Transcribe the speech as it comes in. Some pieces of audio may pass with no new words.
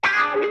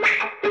Welcome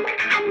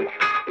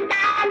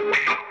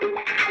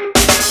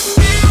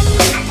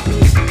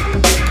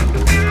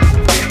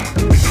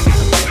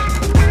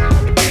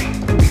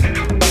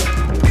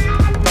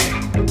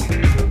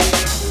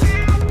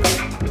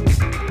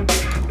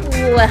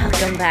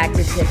back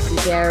to Tipsy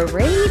Bear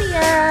Radio.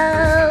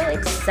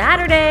 It's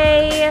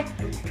Saturday.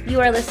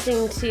 You are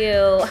listening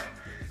to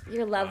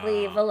your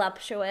lovely,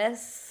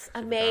 voluptuous,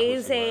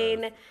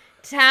 amazing,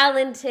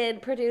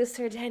 talented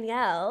producer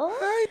Danielle.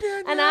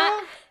 Hi,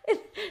 Danielle.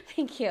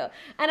 Thank you.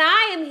 And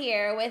I am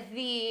here with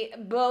the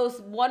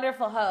most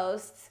wonderful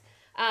host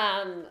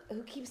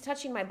who keeps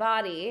touching my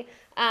body.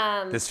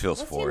 This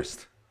feels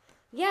forced.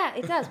 Yeah,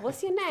 it does.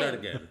 What's your name? Start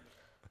again.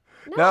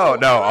 No.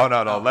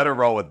 Let her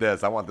roll with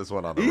this. I want this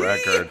one on the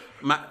record.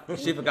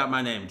 She forgot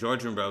my name,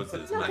 George and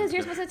Roses. No, because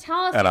you're supposed to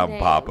tell us And your I'm name.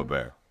 Papa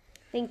Bear.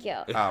 Thank you.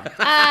 Wait,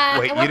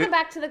 and welcome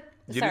back to the...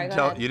 Sorry,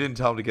 go ahead. You didn't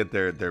tell them to get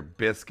their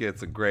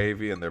biscuits and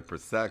gravy and their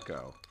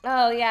Prosecco.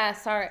 Oh, yeah,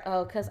 sorry.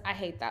 Oh, because I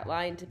hate that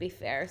line, to be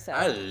fair. So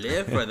I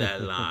live for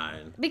that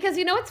line. Because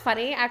you know what's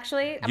funny,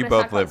 actually? You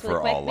both live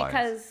for all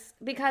lines.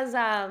 Because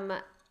I'm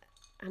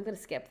going to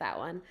skip that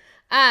one.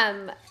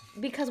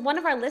 Because one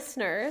of our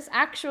listeners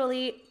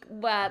actually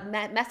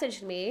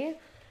messaged me,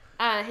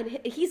 and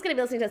he's going to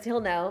be listening to us, he'll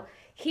know.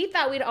 He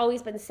thought we'd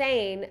always been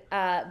saying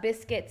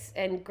biscuits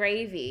and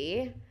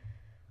gravy,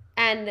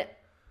 and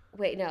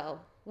wait, no.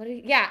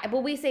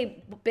 But we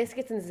say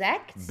biscuits and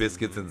zect?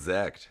 Biscuits and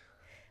zect.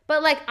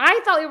 But like,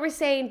 I thought we were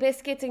saying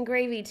biscuits and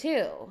gravy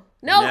too.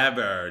 No,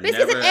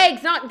 biscuits and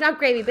eggs, not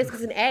gravy,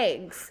 biscuits and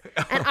eggs.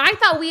 And I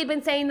thought we had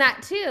been saying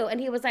that too. And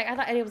he was like,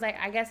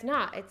 I guess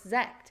not. It's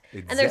zect.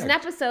 And there's an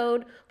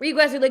episode where you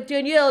guys are like,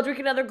 Danielle, drink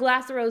another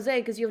glass of rosé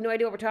because you have no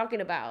idea what we're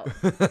talking about.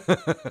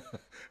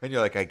 And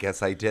you're like, I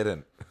guess I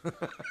didn't. Do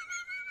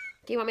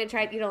you want me to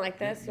try it? You don't like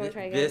this? You want to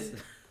try again?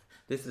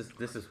 This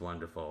is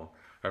wonderful.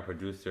 Our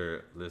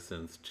producer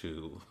listens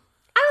to...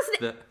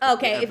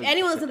 Okay, if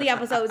anyone listens to the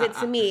episodes,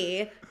 it's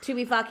me, to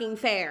be fucking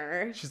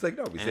fair. She's like,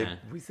 no,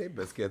 we say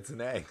biscuits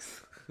and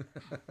eggs.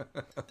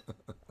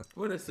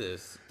 What is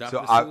this?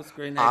 So Seuss,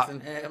 green eggs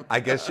and ham? I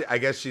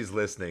guess she's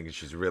listening.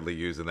 She's really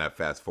using that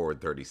fast forward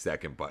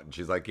 30-second button.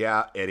 She's like,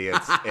 yeah,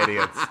 idiots.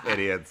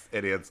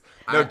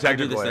 No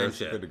technical errors.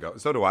 Good to go.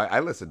 So do I. I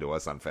listen to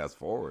us on fast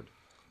forward.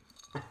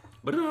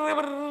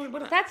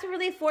 That's a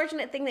really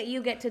fortunate thing that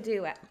you get to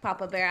do,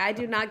 Papa Bear. I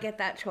do not get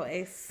that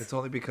choice. It's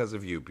only because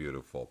of you,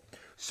 beautiful.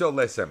 So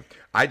listen,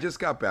 I just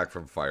got back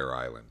from Fire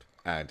Island,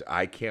 and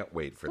I can't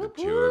wait for the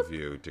two of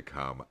you to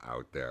come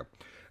out there.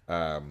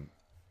 I'm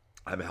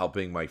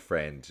helping my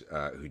friend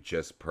who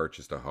just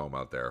purchased a home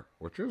out there,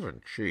 which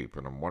isn't cheap,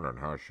 and I'm wondering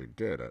how she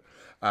did it.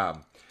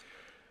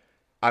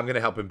 I'm going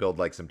to help him build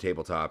like some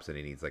tabletops, and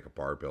he needs like a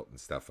bar built and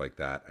stuff like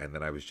that. And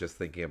then I was just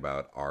thinking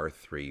about our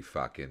three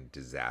fucking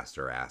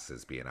disaster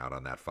asses being out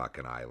on that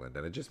fucking island,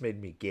 and it just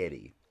made me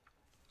giddy.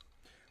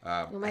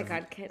 Oh my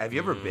God! Have you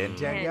ever been,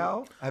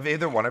 Danielle? Have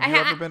either one of you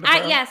ever been to Fire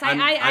Island? Yes, I've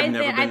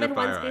been to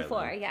once Fire before.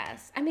 Island.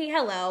 Yes, I mean,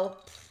 hello.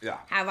 Yeah.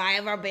 Have I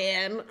ever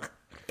been?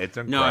 It's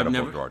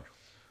incredible, George.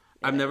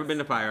 I've never been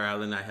to Fire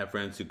Island. I have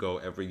friends who go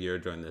every year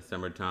during the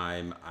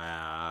summertime.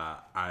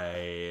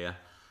 I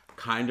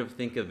kind of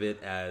think of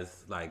it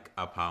as like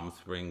a Palm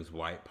Springs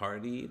white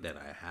party that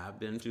I have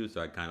been to,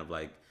 so I kind of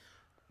like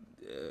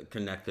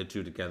connect the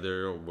two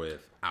together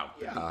without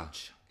the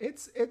beach.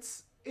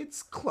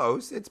 It's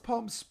close. It's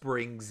Palm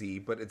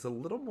Springsy, but it's a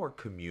little more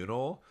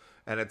communal,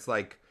 and it's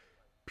like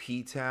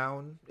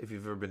P-Town. If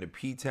you've ever been to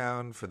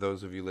P-Town, for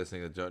those of you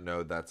listening that don't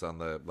know, that's on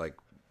the like.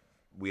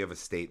 We have a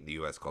state in the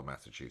U.S. called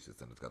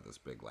Massachusetts, and it's got this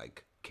big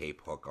like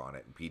Cape Hook on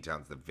it. And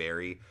P-Town's the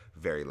very,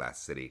 very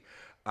last city.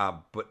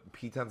 But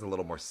P-Town's a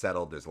little more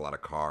settled. There's a lot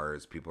of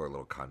cars. People are a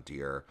little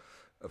cuntier.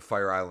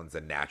 Fire Island's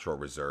a natural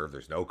reserve.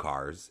 There's no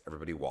cars.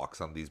 Everybody walks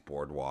on these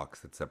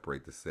boardwalks that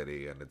separate the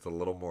city, and it's a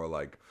little more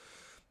like.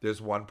 There's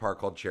one park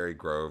called Cherry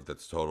Grove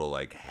that's total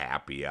like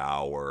happy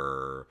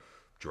hour,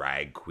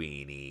 drag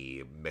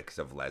queeny, mix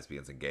of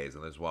lesbians and gays.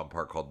 And there's one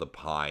park called The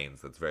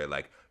Pines that's very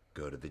like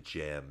go to the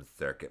gym,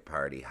 circuit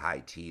party,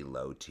 high tea,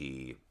 low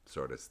tea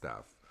sort of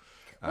stuff.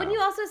 Wouldn't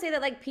you also say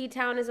that like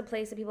P-Town is a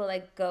place that people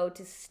like go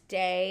to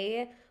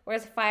stay,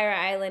 whereas Fire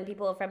Island,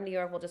 people from New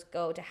York will just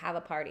go to have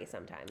a party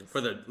sometimes?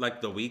 For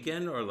the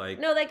weekend or like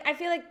no, like I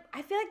feel like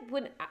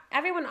when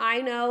everyone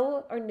I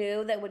know or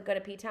knew that would go to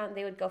P-Town,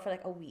 they would go for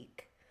like a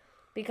week.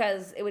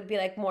 Because it would be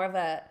like more of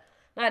a,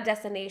 not a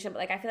destination, but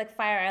like I feel like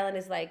Fire Island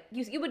is like,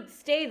 you would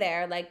stay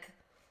there, like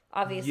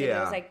obviously it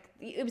was like,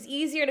 it was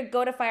easier to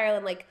go to Fire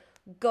Island, like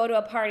go to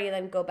a party and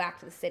then go back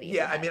to the city.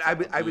 Yeah, I mean,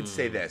 I would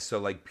say this. So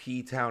like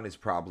P-Town is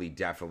probably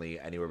definitely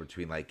anywhere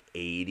between like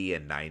 80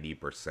 and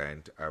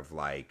 90% of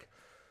like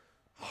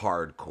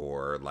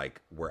hardcore,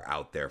 like we're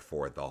out there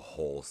for the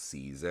whole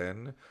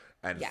season.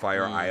 And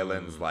Fire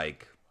Island's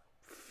like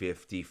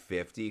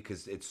 50-50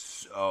 because it's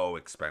so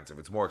expensive.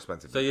 It's more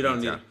expensive. So you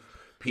don't need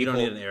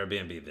an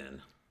Airbnb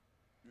then.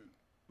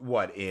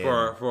 What in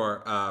for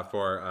Fire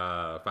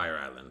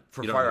Island.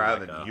 For You don't Fire need,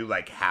 Island, like, you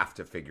like have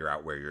to figure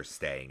out where you're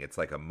staying. It's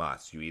like a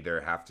must. You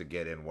either have to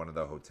get in one of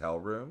the hotel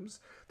rooms.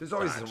 There's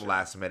always some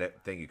last minute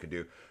thing you can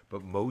do,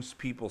 but most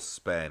people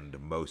spend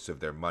most of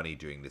their money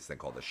doing this thing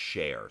called a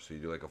share. So you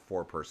do like a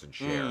 4-person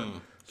share.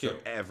 So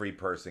cute. every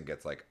person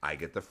gets like, I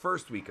get the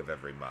first week of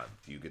every month.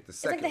 You get the It's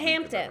second like the week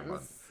of every Hamptons.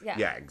 month. Yeah.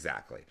 Yeah,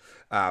 exactly.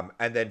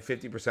 And then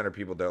 50% of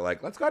people, they're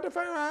like, let's go out to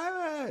Fire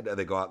Island. And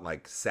they go out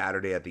like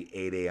Saturday at the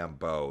 8 a.m.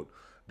 boat.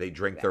 They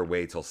drink their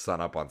way till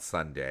sunup on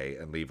Sunday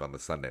and leave on the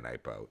Sunday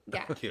night boat.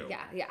 Yeah, Cute.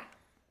 yeah.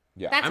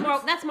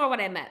 That's more what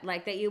I meant.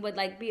 Like that you would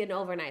like be an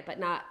overnight, but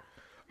not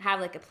have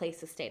like a place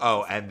to stay.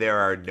 Oh, and there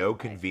are no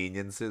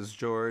conveniences,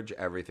 George.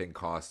 Everything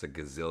costs $1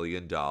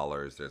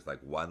 gazillion. There's like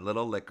one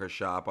little liquor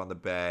shop on the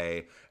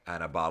bay,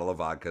 and a bottle of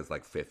vodka is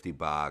like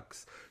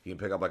 $50. You can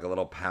pick up like a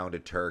little pound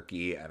of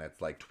turkey, and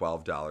it's like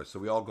 $12. So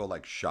we all go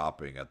like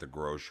shopping at the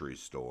grocery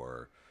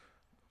store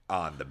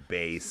on the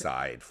bay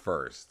side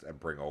first and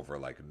bring over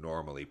like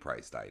normally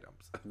priced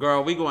items.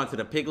 Girl, we go on to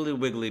the Piggly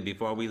Wiggly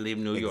before we leave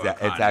New York.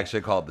 It's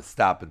actually called the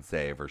Stop and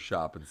Save or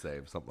Shop and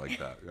Save, something like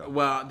that. Yeah.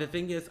 Well, the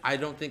thing is, I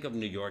don't think of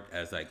New York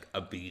as like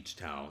a beach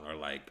town or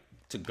like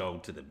to go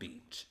to the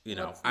beach. You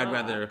know, I'd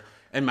rather,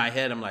 in my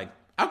head, I'm like,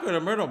 I'll go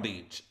to Myrtle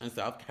Beach in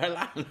South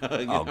Carolina.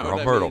 Oh,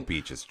 girl, Myrtle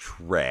Beach is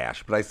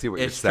trash, but I see what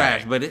you're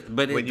saying. It's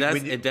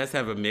trash, it does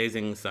have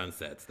amazing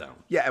sunsets, though.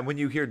 Yeah, and when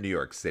you hear New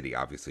York City,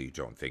 obviously you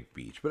don't think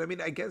beach. But I mean,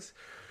 I guess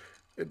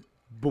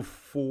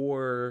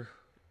before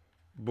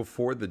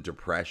the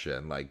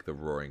Depression, like the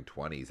Roaring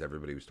 '20s,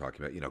 everybody was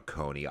talking about,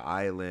 Coney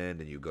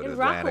Island, and you go to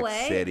Atlantic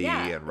Rockaway, City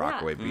yeah, and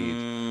Rockaway yeah.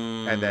 Beach.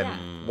 And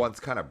then once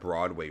kind of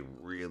Broadway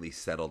really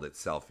settled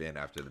itself in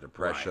after the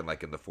Depression,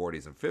 like in the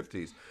 40s and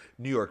 50s,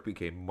 New York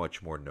became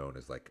much more known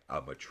as like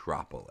a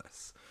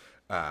metropolis.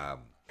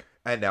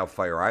 And now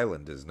Fire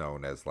Island is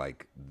known as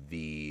like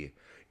it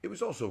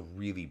was also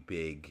really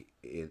big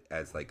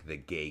as like the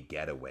gay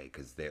getaway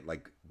because they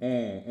like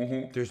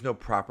there's no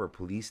proper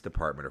police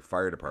department or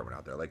fire department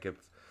out there. Like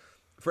if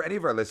for any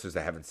of our listeners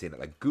that haven't seen it,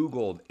 like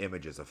Googled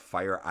images of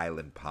Fire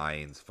Island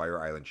Pines,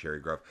 Fire Island Cherry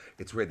Grove.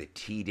 It's where the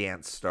tea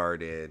dance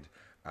started.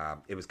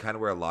 It was kind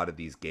of where a lot of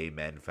these gay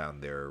men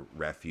found their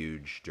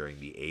refuge during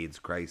the AIDS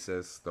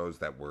crisis. Those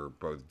that were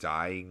both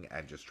dying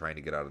and just trying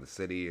to get out of the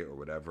city or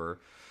whatever.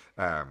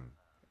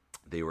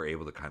 They were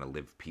able to kind of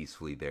live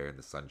peacefully there in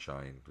the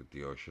sunshine with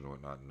the ocean and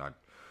whatnot. Not,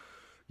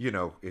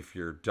 if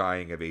you're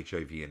dying of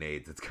HIV and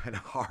AIDS, it's kind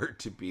of hard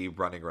to be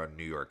running around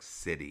New York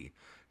City,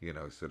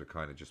 so to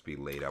kind of just be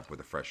laid up with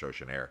the fresh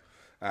ocean air.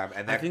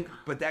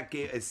 But that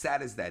gave, as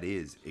sad as that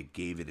is, it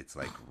gave it its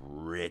like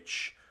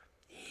rich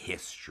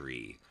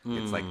history.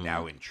 It's like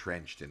now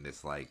entrenched in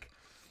this like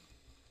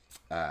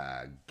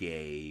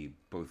gay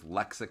both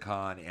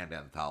lexicon and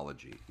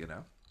anthology.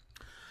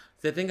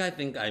 The thing I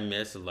think I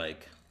miss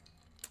like.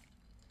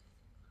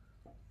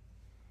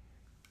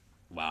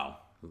 Wow,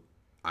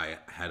 I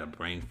had a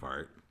brain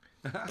fart.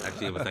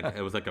 Actually,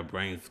 it was like a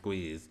brain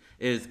squeeze.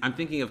 I'm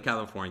thinking of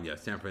California,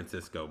 San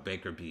Francisco,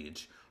 Baker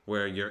Beach,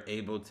 where you're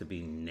able to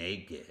be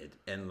naked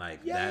and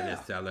like that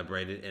is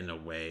celebrated in a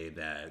way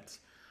that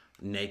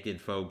naked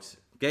folks,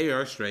 gay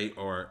or straight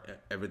or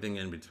everything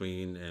in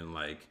between, and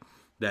like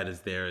that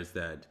is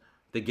that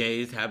the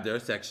gays have their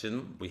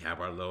section, we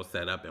have our little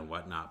setup and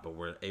whatnot, but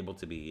we're able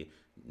to be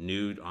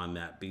nude on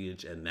that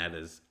beach, and that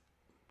is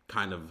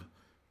kind of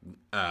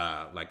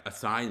like a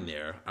sign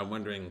there. I'm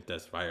wondering,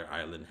 does Fire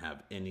Island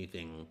have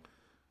anything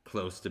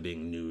close to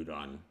being nude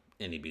on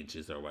any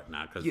beaches or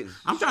whatnot? Because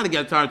I'm trying to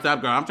get turned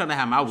up, girl. I'm trying to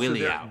have my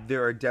willy out.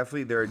 There are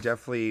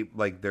definitely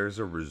like there's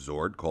a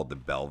resort called the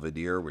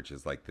Belvedere, which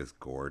is like this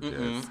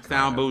gorgeous.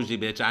 Sound bougie,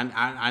 bitch.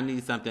 I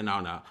need something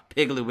on a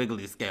Piggly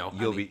Wiggly scale.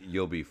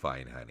 You'll be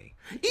fine, honey.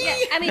 Yeah,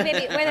 I mean,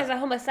 maybe where there's a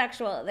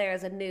homosexual,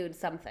 there's a nude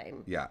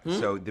something. Yeah.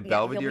 So the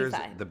Belvedere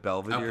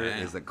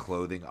Okay. is a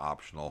clothing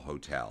optional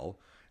hotel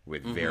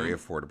with very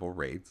affordable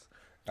rates.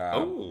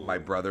 My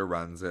brother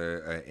runs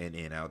an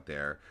inn out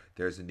there.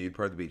 There's a nude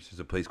part of the beach. There's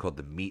a place called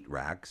the Meat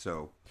Rack.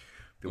 So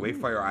the way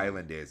Fire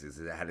Island is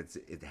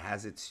it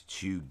has its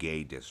two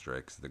gay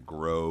districts, the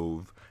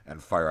Grove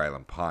and Fire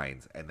Island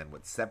Pines. And then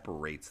what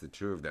separates the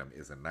two of them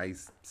is a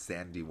nice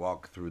sandy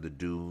walk through the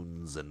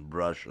dunes and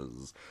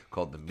brushes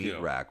called the Meat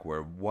Rack,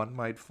 where one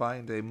might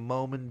find a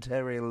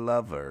momentary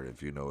lover,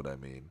 if you know what I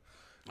mean.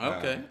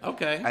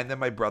 Okay. And then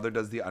my brother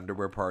does the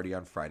underwear party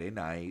on Friday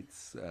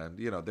nights. And,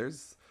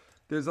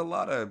 there's a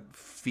lot of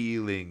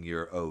feeling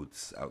your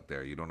oats out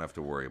there. You don't have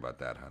to worry about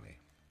that, honey.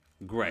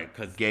 Great.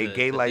 Because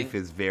gay life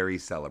is very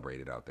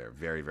celebrated out there.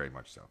 Very, very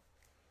much so.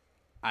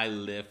 I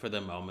live for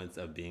the moments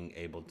of being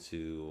able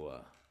to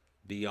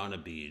be on a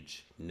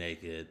beach,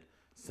 naked,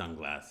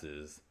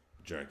 sunglasses,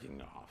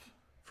 jerking off.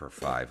 For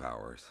 5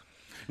 hours.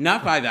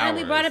 Not 5 hours. And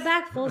we brought it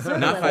back full circle.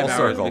 Not 5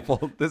 hours.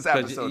 Circle. This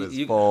episode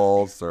is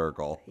full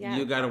circle. Yeah.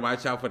 You got to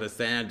watch out for the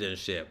sand and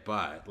shit,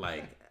 but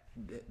like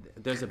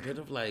there's a bit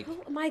of like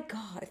Oh my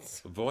God.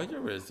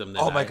 voyeurism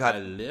that I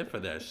live for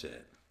that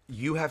shit.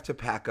 You have to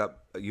pack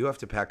up. You have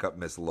to pack up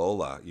Miss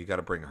Lola. You got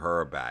to bring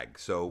her a bag.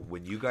 So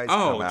when you guys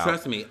Oh, come out,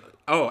 trust me.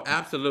 Oh,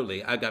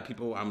 absolutely. I got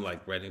people I'm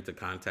like ready to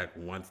contact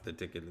once the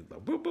ticket is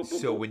like, boop, boop, boop,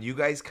 so boop. when you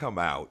guys come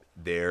out,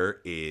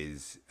 there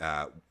is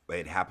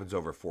it happens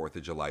over 4th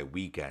of July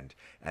weekend,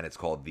 and it's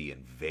called the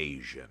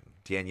Invasion.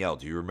 Danielle,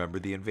 do you remember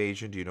the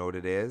Invasion? Do you know what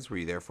it is? Were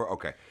you there for?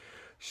 Okay,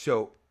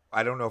 so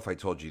I don't know if I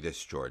told you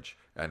this, George,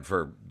 and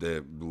for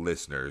the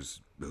listeners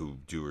who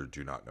do or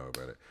do not know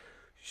about it.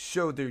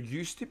 So there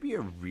used to be a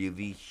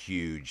really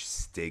huge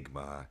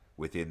stigma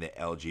within the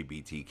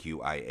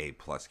LGBTQIA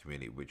plus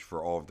community, which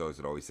for all of those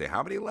that always say,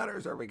 how many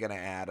letters are we going to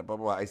add? Blah,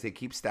 blah, blah. I say,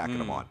 keep stacking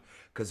them on.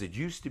 Because it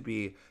used to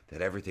be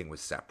that everything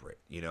was separate.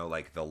 You know,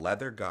 like the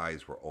leather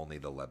guys were only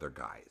the leather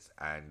guys.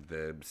 And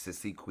the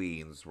sissy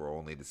queens were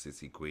only the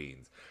sissy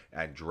queens.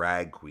 And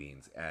drag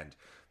queens. And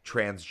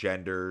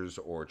transgenders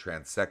or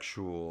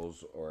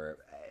transsexuals or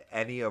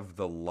any of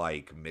the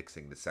like,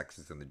 mixing the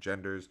sexes and the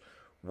genders,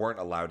 weren't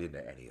allowed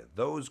into any of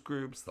those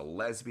groups. The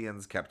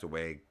lesbians kept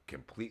away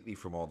completely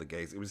from all the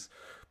gays.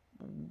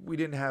 We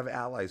didn't have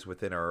allies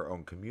within our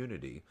own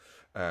community.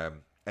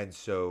 And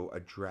so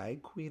a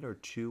drag queen or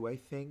two, I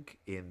think,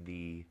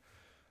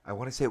 I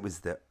want to say it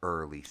was the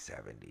early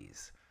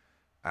 70s,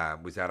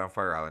 was out on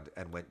Fire Island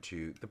and went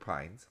to the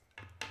Pines,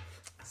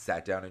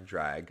 sat down in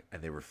drag,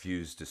 and they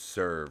refused to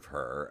serve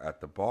her at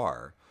the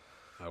bar.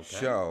 Okay.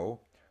 So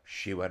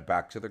she went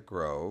back to the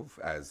Grove,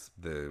 as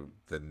the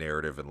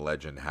narrative and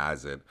legend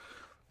has it,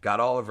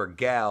 got all of her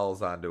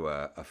gals onto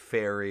a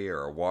ferry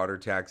or a water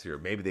taxi, or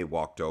maybe they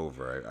walked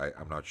over.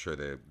 I'm not sure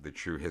the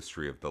true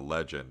history of the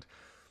legend.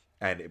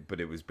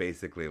 But it was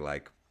basically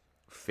like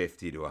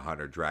 50 to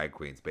 100 drag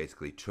queens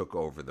basically took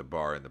over the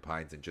bar in the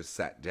Pines and just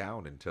sat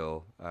down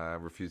until,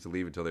 refused to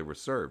leave until they were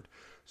served.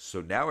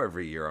 So now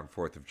every year on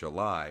 4th of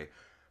July,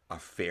 a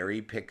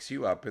ferry picks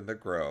you up in the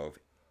Grove.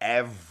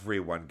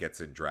 Everyone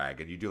gets in drag,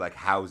 and you do like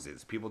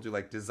houses. People do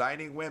like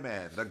Designing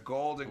Women, the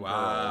Golden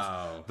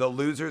Girls, the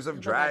Losers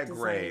of Drag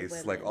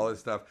Race, like all this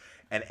stuff.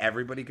 And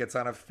everybody gets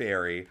on a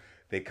ferry.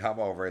 They come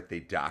over, they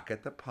dock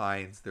at the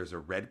Pines. There's a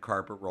red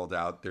carpet rolled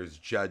out. There's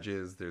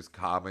judges, there's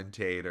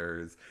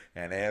commentators,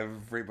 and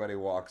everybody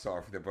walks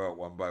off the boat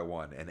one by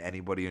one. And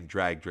anybody in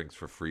drag drinks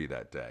for free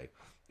that day.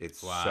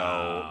 It's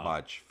so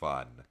much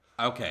fun.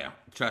 Okay,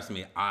 trust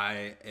me,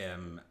 I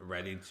am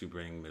ready to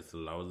bring Miss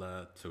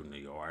Lola to New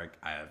York.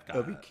 I have got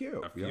That'd be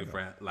cute. a few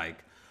friends.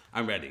 Like,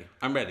 I'm ready.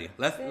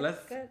 Let's,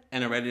 good.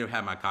 And I'm ready to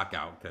have my cock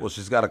out. Well,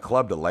 she's got a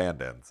club to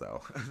land in,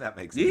 so that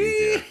makes it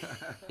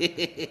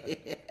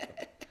easier.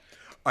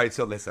 All right,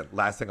 so listen,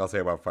 last thing I'll say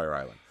about Fire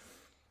Island.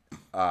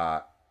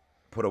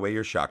 Put away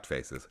your shocked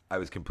faces. I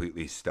was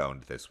completely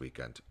stoned this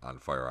weekend on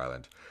Fire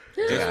Island.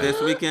 Just this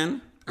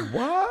weekend?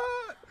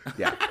 What?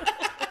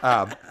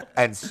 Yeah.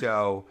 And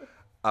so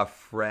a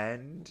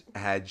friend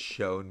had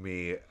shown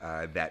me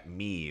that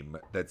meme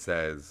that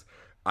says,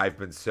 I've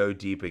been so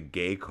deep in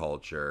gay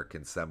culture,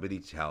 can somebody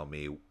tell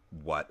me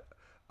what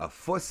a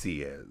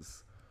fussy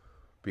is?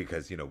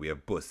 Because, you know, we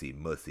have bussy,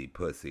 mussy,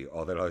 pussy,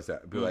 all that other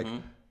stuff. Be like,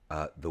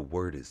 the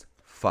word is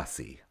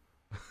fussy.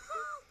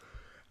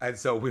 And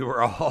so we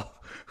were all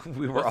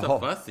What's a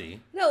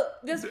fussy? No,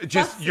 just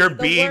fussy, you're the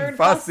being word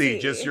fussy.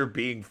 Just you're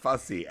being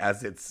fussy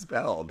as it's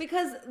spelled.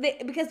 Because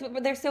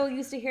they're so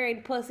used to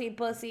hearing pussy,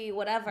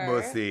 whatever.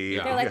 Pussy.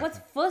 They're like, what's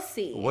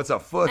fussy? What's a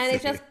fussy? And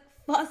it's just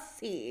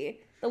fussy.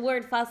 The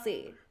word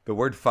fussy. The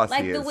word fussy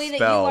like is the way that you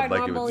spelled are like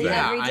normally it would say.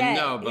 every day. I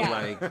know, but yeah.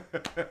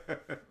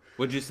 like,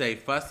 would you say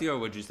fussy or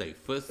would you say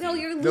fussy? No,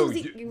 you're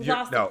losing. You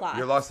lost the plot.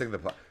 You're losing the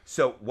plot.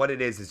 So what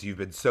it is you've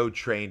been so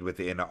trained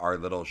within our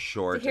little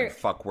short and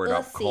fuck word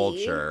up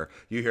culture.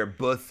 You hear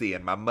bussy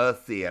and my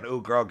mussy and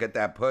ooh girl get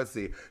that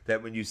pussy.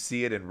 That when you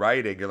see it in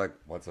writing, you're like,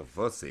 what's a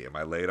fussy? Am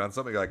I late on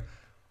something? You're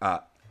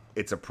like,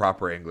 it's a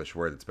proper English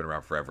word that's been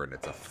around forever and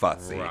it's a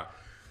fussy. Right.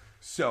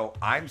 So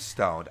I'm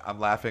stoned. I'm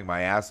laughing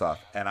my ass off,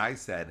 and I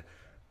said,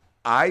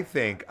 I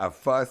think a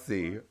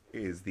fussy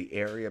is the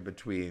area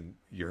between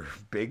your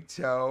big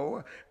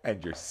toe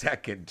and your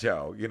second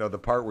toe. You know, the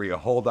part where you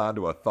hold on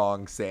to a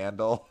thong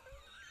sandal.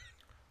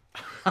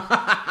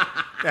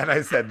 And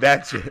I said,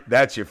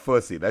 that's your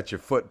fussy. That's your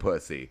foot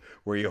pussy,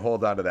 where you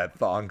hold on to that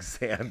thong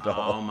sandal.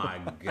 Oh my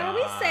god!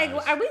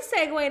 Are we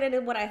segueing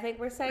into what I think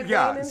we're segueing?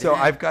 Yeah. So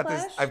I've got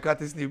Flesh?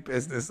 this new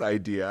business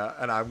idea,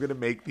 and I'm gonna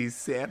make these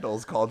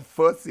sandals called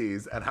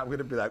fussies, and I'm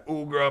gonna be like,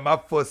 ooh, girl, my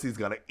fussy's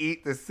gonna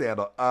eat this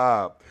sandal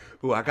up.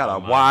 Ooh, I got a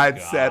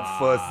wide set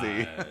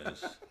fussy.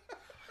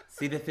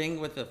 See, the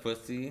thing with the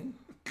fussy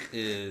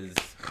is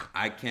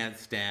I can't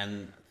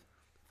stand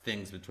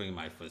things between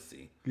my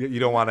fussy. You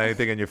don't want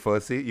anything in your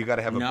fussy? You got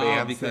to have a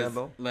band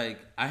sandal? Like,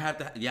 I have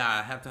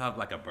to have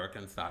like a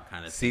Birkenstock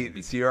kind of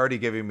thing. See, you're already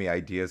giving me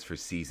ideas for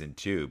season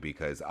 2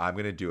 because I'm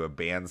going to do a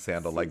band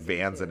sandal like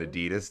Vans and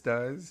Adidas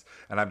does.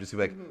 And I'm just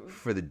going to be like,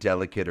 for the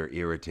delicate or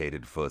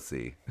irritated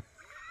fussy.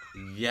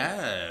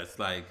 Yes,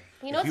 like...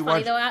 You know what's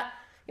funny, though?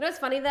 You know what's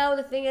funny, though?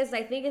 The thing is,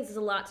 I think it's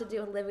a lot to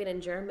do with living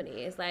in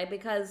Germany. It's like,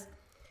 because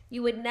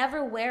you would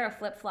never wear a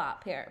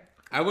flip-flop here.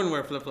 I wouldn't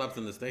wear flip-flops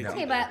in the States.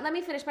 Okay, but let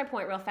me finish my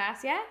point real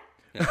fast, yeah?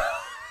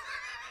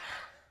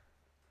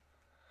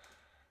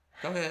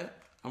 Go ahead.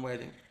 I'm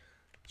waiting.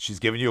 She's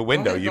giving you a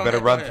window. ahead, You go better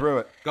ahead, run go through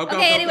it. Go,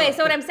 Okay, anyway, go.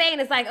 so what I'm saying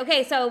is like,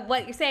 okay, so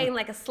what you're saying,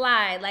 like a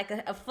slide, like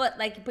a foot,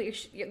 like you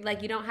put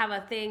like you don't have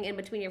a thing in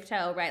between your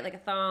toe, right? Like a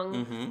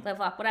thong, flip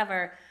flop,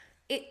 whatever.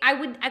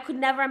 I could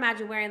never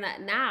imagine wearing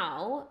that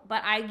now,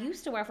 but I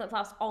used to wear flip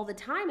flops all the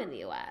time in the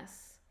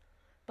U.S.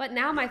 But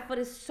now my foot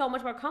is so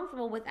much more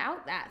comfortable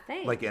without that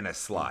thing. Like in a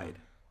slide.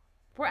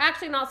 We're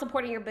actually not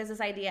supporting your business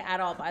idea at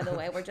all, by the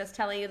way. We're just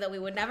telling you that we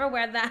would never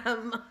wear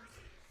them.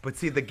 But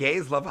see, the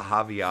gays love a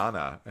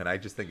Javiana, and I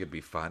just think it'd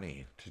be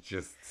funny to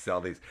just sell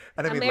these.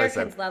 And I mean,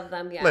 Americans love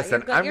them, yeah.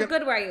 Listen, you're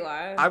good where you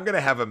are. I'm gonna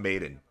have them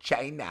made in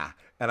China,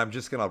 and I'm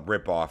just gonna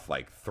rip off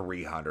like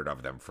 300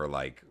 of them for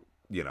like,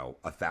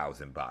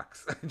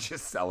 $1,000, and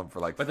just sell them for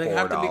like $4. But they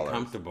have to be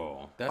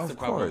comfortable. That's the Of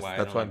problem. course, Why I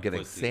that's don't why I'm like getting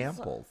pussies.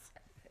 samples.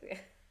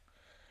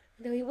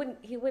 No, he wouldn't.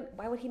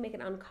 Why would he make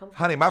it uncomfortable?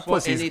 Honey, my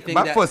anything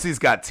pussy's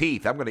got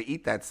teeth. I'm gonna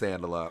eat that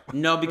sandal up.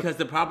 No, because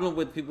the problem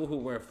with people who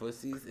wear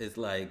fussies is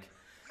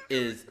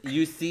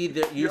you see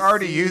that You're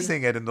already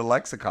using it in the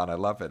lexicon. I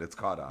love it. It's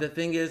caught on. The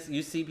thing is,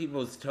 you see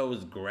people's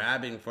toes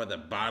grabbing for the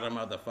bottom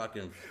of the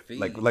fucking feet,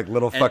 Like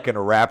little fucking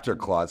raptor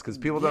claws, because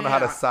people don't know how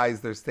to Yeah.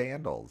 size their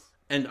sandals.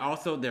 and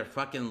also they're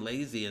fucking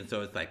lazy, and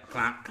so it's like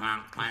clank,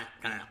 clank, clank,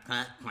 clank,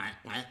 clank, clank,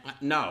 clank,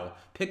 clank. No,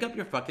 pick up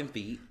your fucking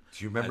feet.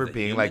 Do you remember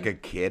being like a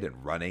kid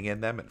and running in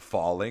them and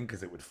falling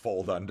because it would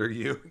fold under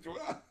you?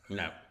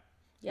 No.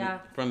 Yeah.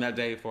 From that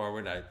day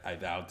forward, I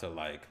vowed to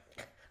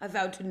I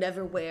vowed to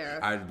never wear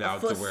I vowed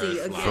to wear a fussy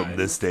slide. again. From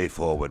this day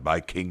forward, my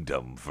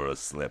kingdom for a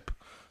slip.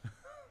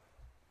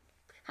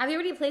 Have you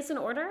already placed an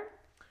order?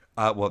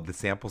 Well, the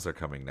samples are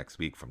coming next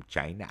week from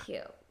China.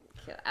 Cute.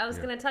 I was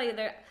gonna tell you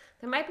there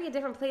might be a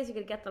different place you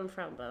could get them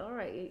from, but all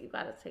right, you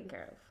got it taken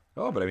care of.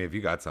 Oh, but I mean, if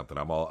you got something,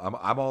 I'm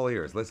all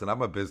ears. Listen,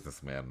 I'm a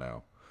businessman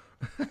now.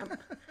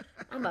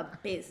 I'm a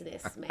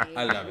businessman.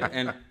 I love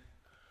it.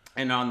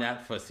 And on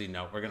that fussy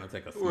note, we're gonna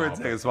take a small We're gonna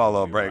take a break. small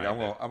little We'll be break. right I'm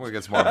back. gonna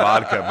get some more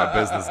vodka in my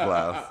business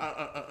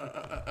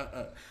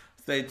glass.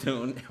 Stay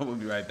tuned. We'll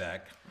be right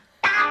back.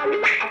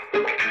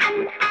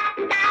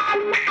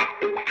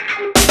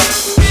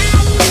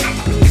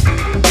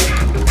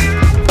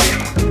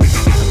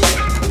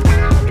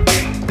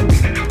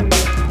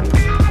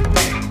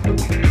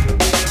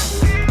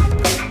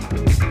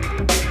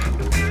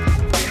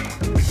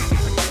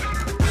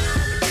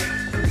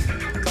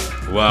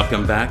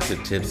 Welcome back to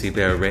Tipsy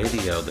Bear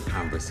Radio, the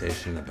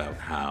conversation about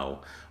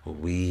how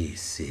we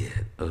see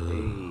it.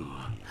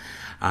 Oh,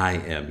 I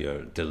am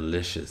your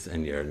delicious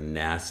and your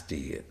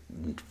nasty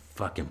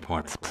fucking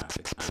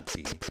pornographic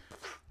auntie,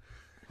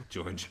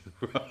 George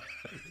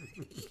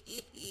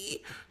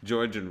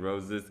and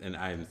Roses, and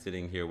I am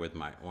sitting here with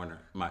my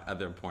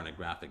other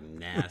pornographic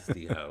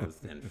nasty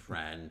host and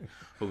friend,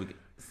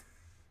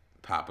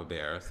 Papa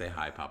Bear. Say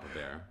hi, Papa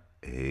Bear.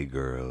 Hey,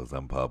 girls,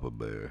 I'm Papa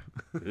Bear.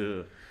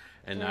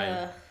 And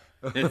I'm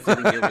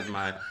sitting here with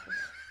my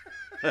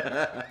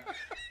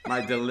my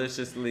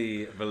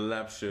deliciously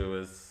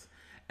voluptuous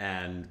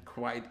and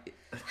quite.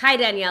 Hi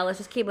Danielle, let's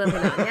just keep moving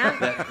on,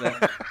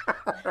 yeah?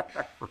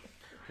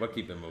 We'll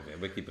keep it moving.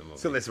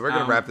 So listen, we're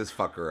gonna wrap this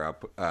fucker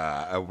up.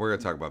 We're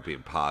gonna talk about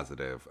being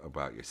positive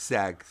about your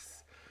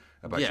sex,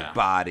 about your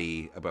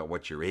body, about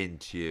what you're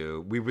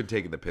into. We've been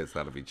taking the piss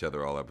out of each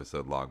other all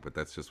episode long, but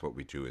that's just what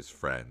we do as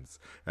friends.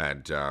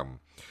 And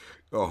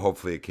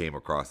hopefully it came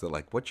across that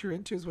like what you're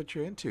into is what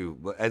you're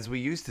into. As we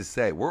used to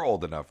say, we're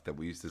old enough that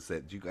we used to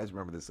say. Do you guys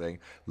remember the saying?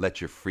 Let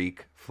your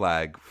freak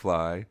flag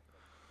fly.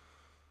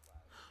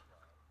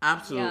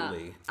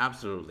 Absolutely.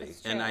 That's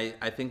And true.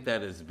 I think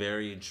that is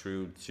very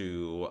true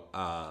to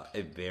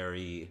a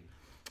very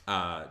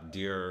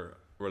dear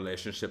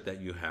relationship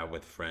that you have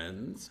with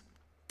friends.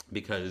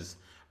 Because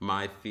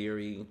my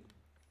theory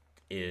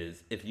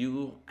is if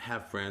you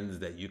have friends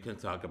that you can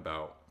talk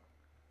about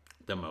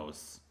the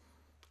most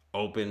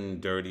open,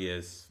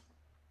 dirtiest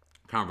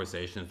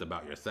conversations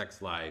about your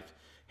sex life,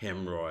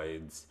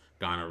 hemorrhoids,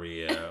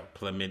 gonorrhea,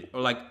 chlamydia,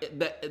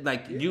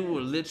 or you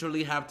will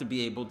literally have to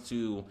be able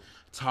to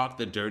talk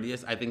the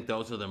dirtiest. I think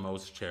those are the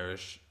most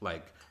cherished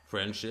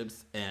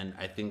friendships, and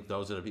I think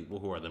those are the people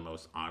who are the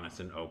most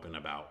honest and open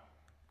about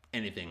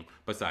anything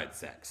besides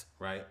sex,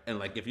 right? And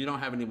if you don't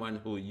have anyone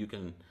who you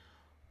can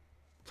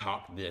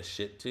talk this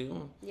shit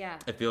to, Yeah.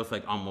 it feels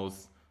like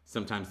almost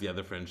sometimes the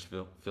other friends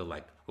feel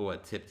like a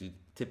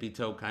tippy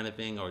toe kind of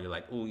thing, or you're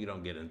like, oh, you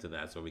don't get into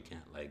that, so we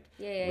can't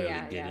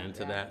get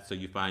into that. So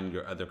you find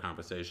your other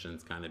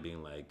conversations kind of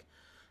being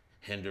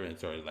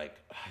hindrance or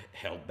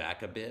held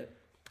back a bit.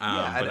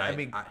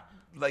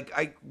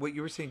 What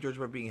you were saying, George,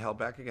 about being held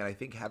back again, I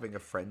think having a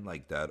friend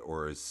like that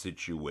or a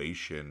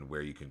situation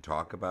where you can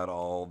talk about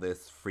all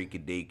this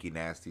freaky-deaky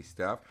nasty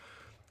stuff,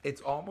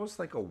 it's almost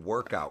like a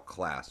workout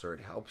class, or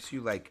it helps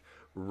you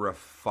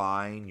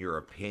refine your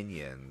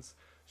opinions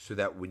so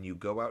that when you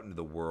go out into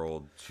the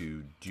world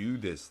to do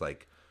this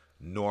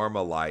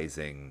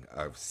normalizing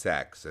of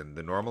sex and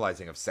the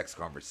normalizing of sex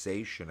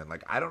conversation and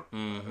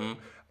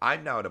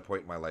I'm now at a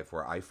point in my life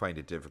where I find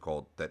it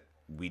difficult that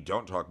we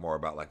don't talk more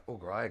about oh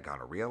girl, I had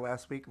gonorrhea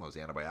last week and those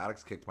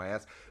antibiotics kicked my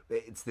ass.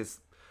 It's this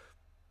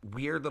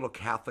weird little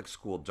Catholic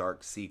school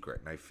dark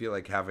secret, and I feel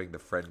like having the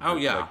friend group, Oh,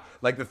 yeah.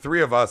 like the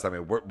three of us. I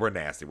mean, we're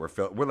nasty. We're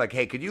like,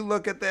 hey, could you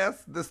look at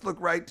this? This look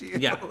right to you?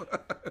 Yeah.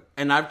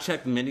 And I've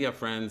checked many of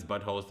friends'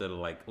 buttholes that are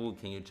like, oh,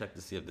 can you check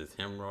to see if there's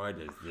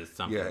hemorrhoid? Is this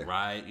something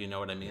right? You know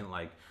what I mean?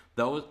 Like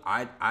those,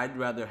 I'd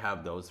rather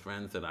have those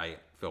friends that I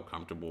feel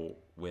comfortable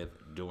with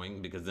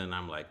doing, because then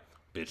I'm like,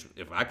 bitch,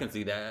 if I can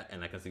see that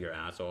and I can see your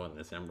asshole and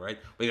this hemorrhoid,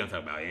 we're gonna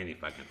talk about any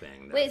fucking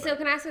thing. Wait, so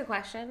can I ask you a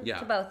question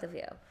to both of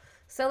you?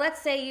 So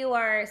let's say you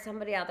are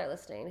somebody out there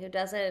listening who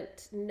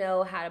doesn't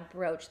know how to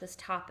broach this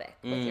topic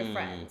with your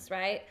friends,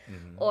 right?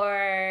 Mm-hmm.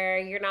 Or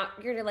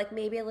you're like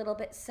maybe a little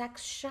bit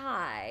sex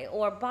shy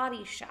or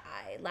body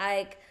shy.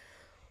 Like,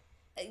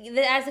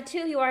 as a two,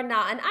 you are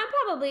not. And I'm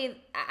probably,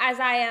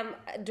 as I am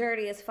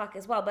dirty as fuck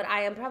as well, but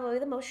I am probably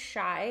the most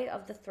shy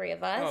of the three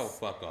of us. Oh,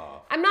 fuck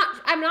off. I'm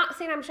not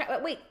saying I'm shy.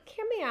 But wait,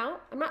 hear me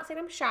out. I'm not saying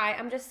I'm shy.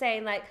 I'm just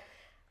saying, like,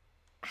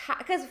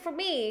 because for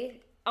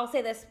me, I'll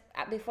say this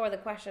before the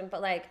question,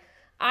 but like,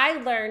 I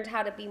learned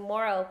how to be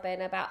more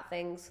open about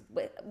things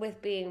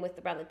with being with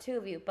around the two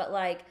of you. But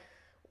like,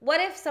 what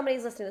if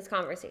somebody's listening to this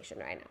conversation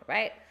right now,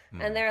 right?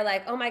 Mm. And they're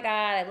like, oh my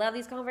God, I love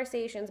these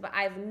conversations, but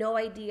I have no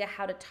idea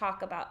how to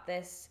talk about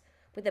this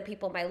with the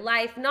people in my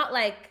life. Not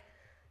like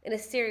in a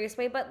serious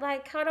way, but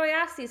like, how do I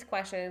ask these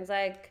questions?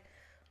 Like,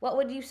 what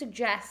would you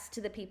suggest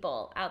to the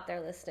people out there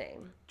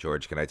listening?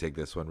 George, can I take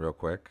this one real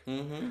quick?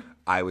 Mm-hmm.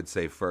 I would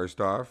say first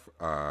off,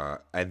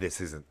 and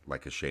this isn't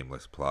like a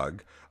shameless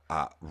plug,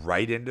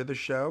 write into the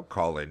show,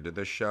 call into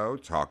the show,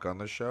 talk on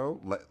the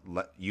show.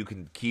 Let you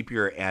can keep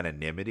your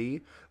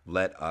anonymity.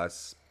 Let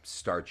us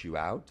start you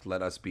out.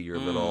 Let us be your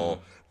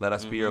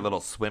be your little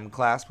swim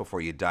class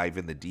before you dive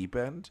in the deep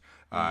end.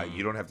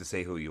 You don't have to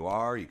say who you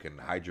are. You can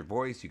hide your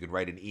voice. You can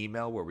write an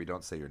email where we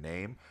don't say your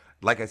name.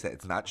 Like I said,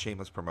 it's not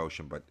shameless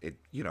promotion, but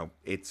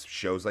it's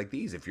shows like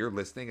these. If you're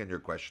listening and you're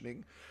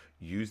questioning,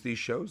 use these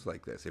shows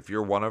like this. If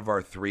you're one of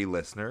our 3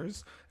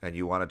 listeners and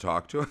you want to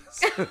talk to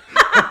us,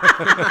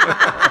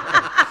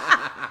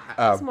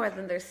 it's more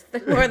than 3.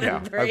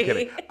 I'm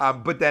kidding.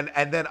 But then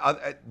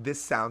this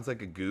sounds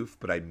like a goof,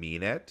 but I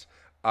mean it.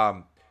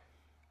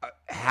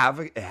 Have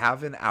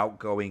an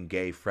outgoing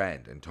gay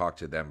friend and talk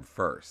to them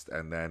first,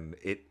 and then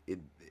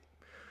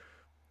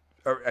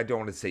or I don't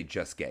want to say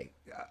just gay.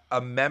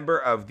 A member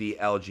of the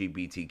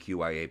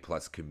LGBTQIA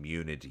plus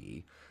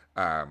community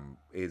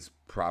is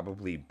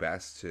probably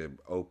best to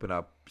open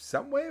up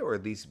some way, or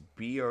at least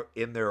be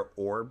in their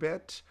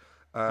orbit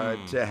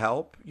to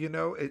help.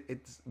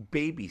 It's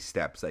baby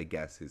steps, I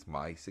guess, is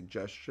my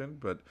suggestion.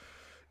 But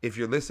if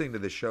you're listening to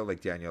the show,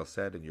 like Danielle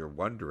said, and you're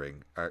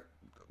wondering,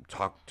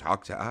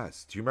 talk to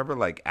us. Do you remember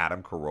like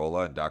Adam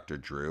Carolla and Dr.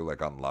 Drew,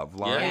 like on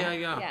Loveline?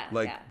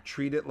 Yeah.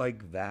 Treat it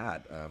like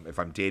that. If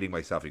I'm dating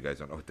myself, you guys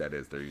don't know what that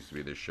is. There used to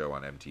be this show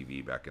on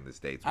MTV back in the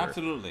States where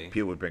absolutely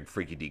people would bring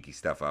freaky deaky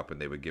stuff up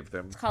and they would give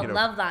them. It's called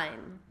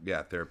Loveline.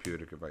 Yeah,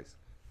 therapeutic advice.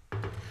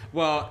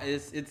 Well,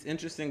 it's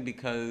interesting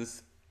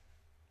because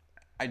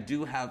I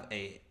do have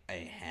a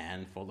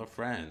handful of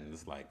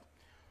friends. Like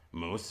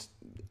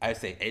I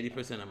say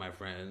 80% of my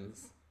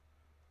friends,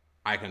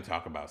 I can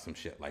talk about some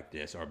shit like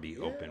this or be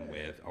open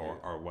with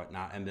or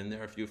whatnot. And then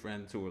there are a few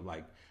friends who are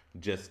like,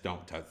 just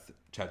don't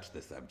touch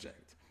the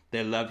subject.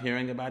 They love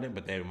hearing about it,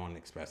 but they don't want to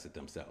express it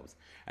themselves.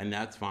 And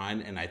that's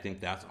fine. And I think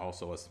that's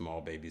also a small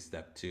baby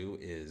step too,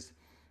 is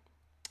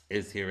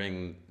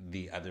hearing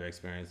the other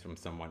experience from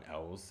someone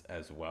else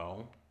as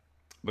well.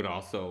 But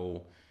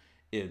also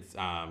it's,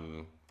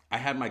 I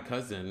had my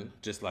cousin,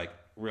 just like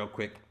real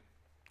quick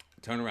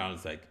turnaround,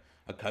 it's like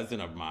a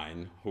cousin of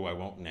mine who I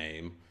won't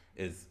name,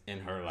 is in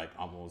her like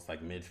almost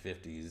like mid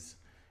 50s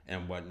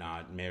and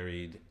whatnot,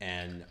 married,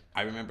 and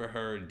I remember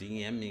her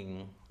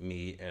DMing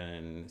me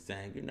and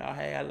saying,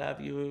 hey, I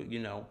love you.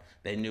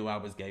 They knew I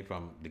was gay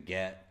from the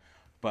get,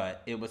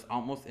 but it was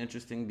almost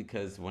interesting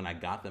because when I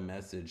got the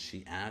message,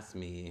 she asked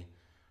me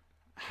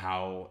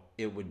how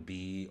it would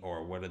be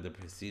or what are the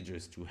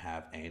procedures to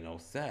have anal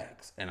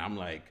sex, and I'm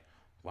like,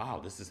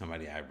 wow, this is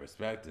somebody I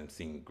respect and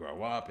seen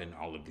grow up and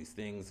all of these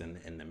things and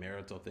the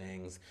marital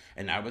things.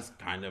 And I was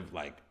kind of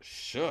like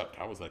shook.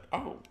 I was like,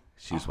 oh.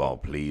 She's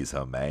want to please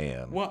her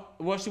man. Well,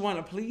 she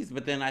wanted to please,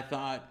 but then I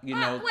thought, Wait.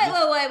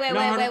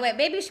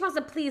 Maybe she wants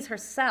to please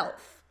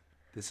herself.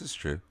 This is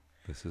true.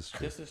 This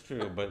is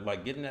true, but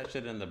like getting that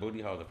shit in the booty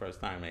hole the first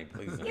time ain't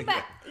pleasing.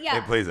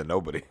 Ain't pleasing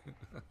nobody.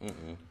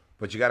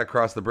 But you got to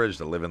cross the bridge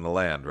to live in the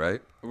land,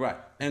 right? Right.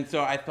 And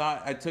so I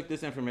took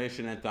this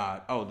information and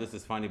thought, oh, this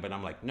is funny. But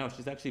I'm like, no,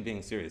 she's actually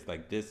being serious.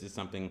 Like, this is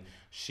something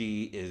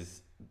she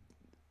is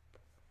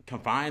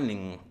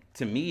confining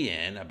to me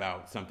in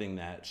about something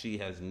that she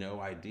has no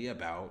idea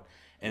about.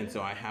 And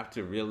so I have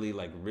to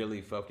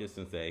really focus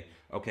and say,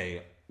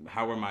 okay,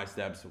 how are my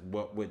steps?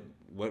 What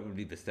would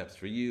be the steps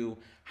for you?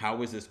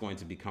 How is this going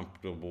to be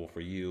comfortable for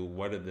you?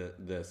 What are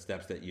the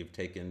steps that you've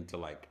taken to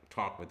like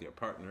talk with your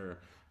partner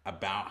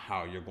about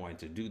how you're going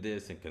to do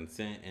this and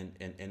consent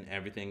and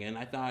everything. And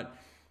I thought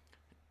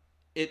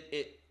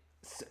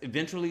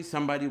eventually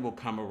somebody will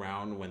come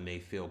around when they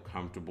feel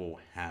comfortable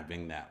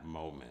having that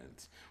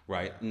moment,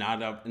 right?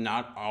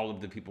 Not all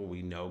of the people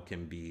we know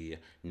can be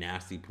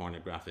nasty,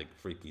 pornographic,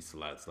 freaky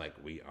sluts like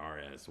we are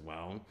as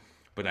well.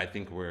 But I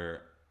think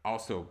we're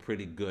also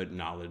pretty good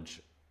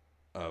knowledge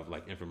of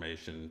like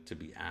information to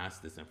be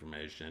asked this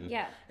information,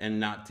 and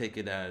not take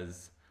it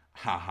as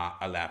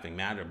a laughing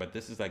matter. But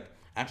this is like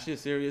actually a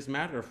serious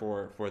matter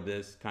for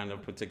this kind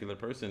of particular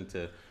person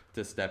to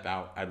step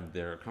out of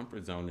their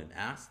comfort zone and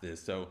ask this.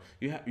 So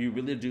you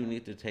really do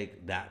need to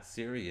take that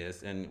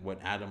serious. And what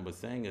Adam was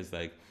saying is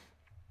like,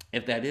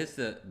 if that is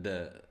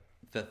the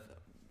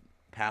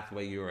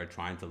pathway you are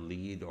trying to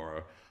lead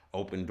or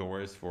open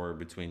doors for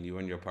between you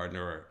and your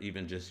partner, or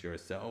even just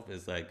yourself,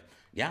 is like,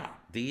 yeah,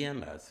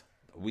 DM us.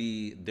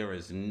 There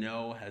is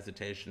no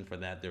hesitation for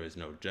that. There is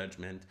no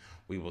judgment.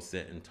 We will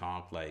sit and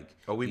talk. Like,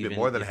 we'd be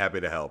more than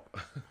happy to help.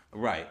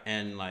 Right.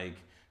 And like,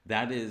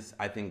 that is,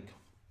 I think,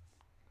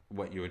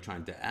 what you were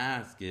trying to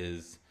ask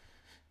is,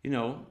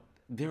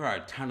 there are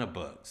a ton of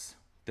books.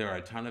 There are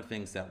a ton of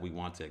things that we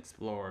want to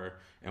explore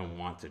and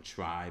want to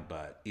try,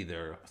 but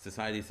either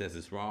society says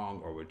it's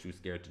wrong, or we're too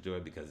scared to do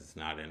it because it's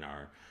not in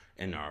our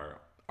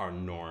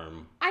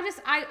norm. I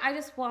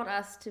just want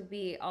us to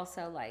be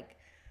also like,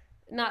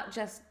 not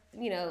just,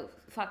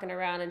 fucking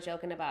around and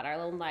joking about our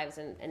own lives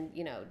and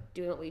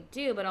doing what we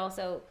do, but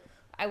also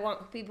I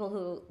want people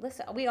who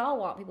listen. We all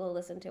want people who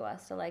listen to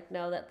us to like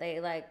know that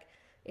they like,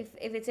 if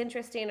it's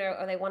interesting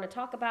or they want to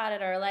talk about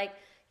it, or like,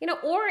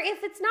 or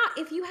if it's not,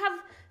 if you have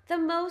the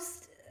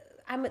most,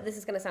 this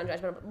is going to sound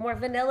judgmental, but more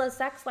vanilla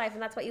sex life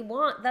and that's what you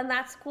want, then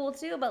that's cool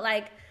too. But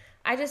like,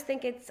 I just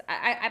think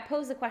I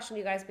pose the question to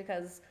you guys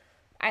because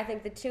I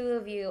think the two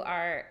of you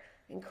are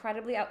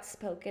incredibly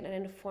outspoken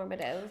and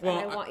informative, and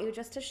I want you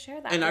just to share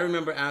that. And I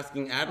remember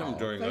asking Adam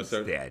during a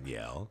certain...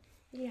 Danielle.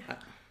 Yeah.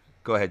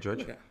 Go ahead,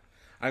 George. Okay.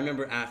 I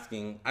remember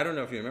asking, I don't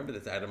know if you remember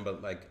this, Adam,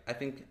 but like, I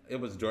think it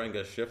was during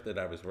a shift that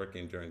I was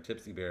working during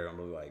Tipsy Bear.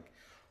 I'm like,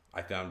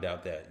 I found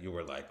out that you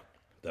were like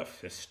the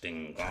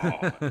fisting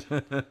god,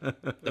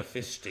 the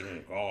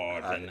fisting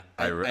god. And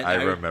I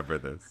remember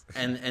this.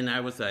 And I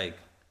was like,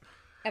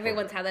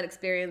 everyone's had that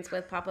experience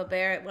with Papa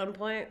Bear at one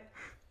point.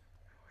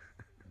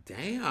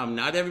 Damn,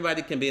 not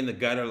everybody can be in the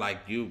gutter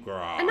like you,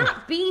 girl. I'm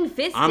not being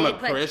fisted. I'm a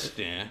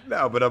Christian.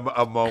 No, but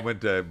a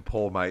moment to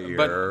pull my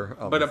ear.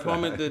 But a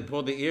moment to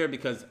pull the ear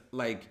because,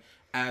 like,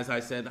 as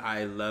I said,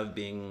 I love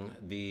being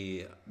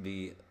the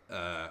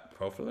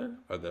profiler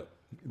or the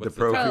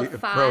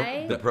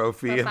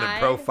prophy and the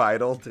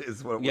profidal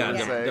is what we're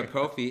saying. The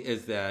prophy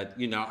is that,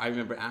 I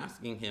remember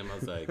asking him, I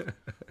was like,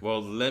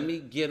 well, let me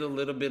get a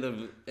little bit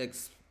of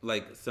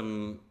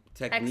some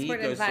technique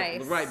expert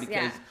advice. Right,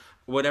 because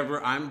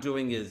whatever I'm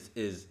doing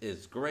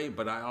is great,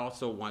 but I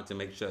also want to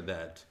make sure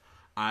that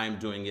I'm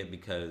doing it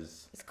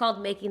because it's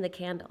called making the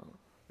candle.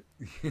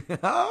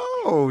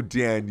 Oh,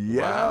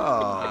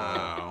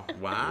 Danielle!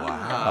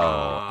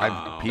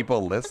 Wow!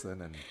 People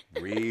listen and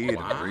read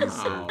and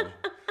research.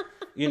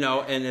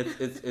 And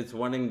it's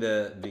wanting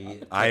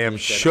the I am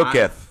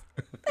shooketh.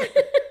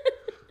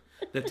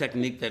 The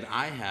technique that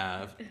I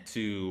have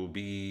to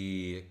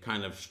be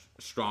kind of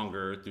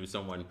stronger through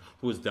someone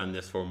who has done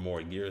this for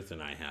more years than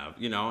I have,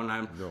 and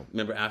I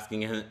remember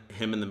asking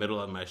him in the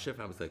middle of my shift,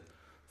 I was like,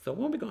 so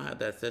when are we going to have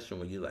that session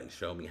where you like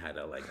show me how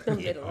to like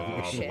get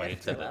all the way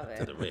to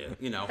the rear,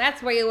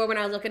 That's where you were when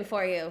I was looking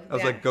for you. I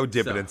was like, go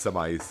dip it in some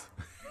ice.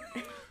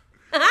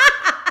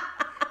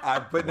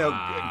 But no,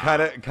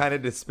 kind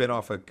of to spin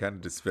off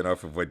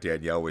of what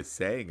Danielle was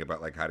saying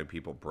about like how do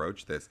people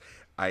broach this.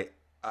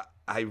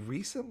 I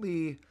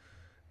recently,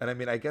 and I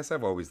mean, I guess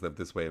I've always lived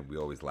this way, and we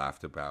always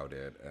laughed about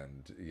it,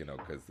 and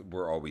because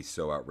we're always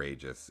so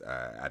outrageous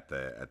at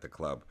the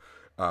club.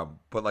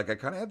 But like, I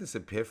kind of had this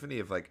epiphany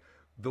of like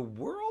the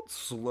world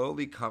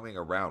slowly coming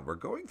around. We're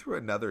going through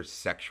another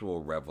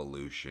sexual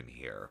revolution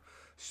here.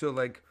 So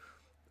like,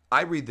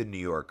 I read the New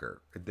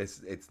Yorker.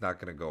 It's not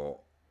going to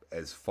go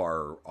as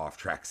far off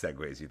track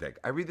segue as you think.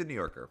 I read the New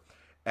Yorker,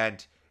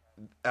 and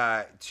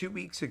 2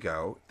 weeks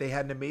ago, they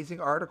had an amazing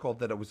article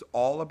that it was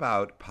all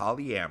about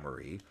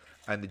polyamory,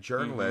 and the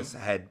journalists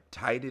had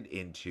tied it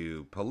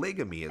into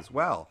polygamy as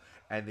well.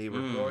 And they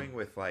were going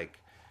with like,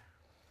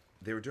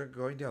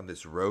 going down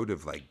this road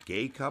of like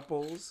gay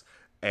couples,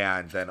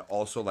 and then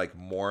also like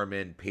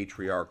Mormon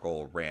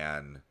patriarchal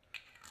ran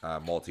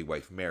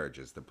multi-wife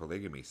marriages, the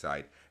polygamy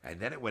side. And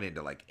then it went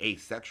into like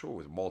asexual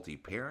with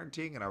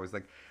multi-parenting, and I was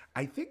like,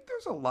 I think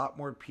there's a lot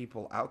more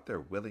people out there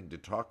willing to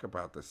talk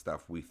about the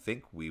stuff we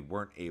think we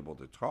weren't able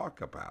to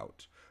talk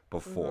about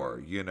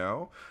before,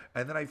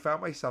 And then I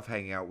found myself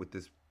hanging out with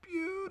this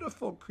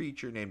beautiful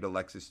creature named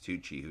Alexis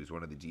Tucci, who's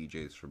one of the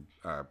DJs from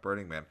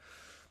Burning Man.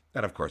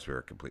 And of course, we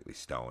were completely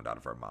stoned out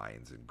of our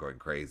minds and going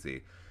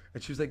crazy.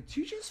 And she was like,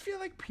 do you just feel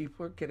like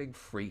people are getting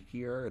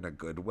freakier in a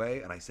good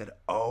way? And I said,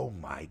 oh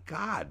my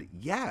God,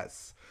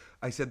 yes.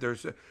 I said,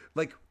 there's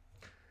like,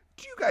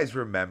 do you guys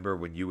remember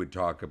when you would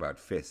talk about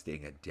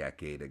fisting a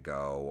decade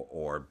ago,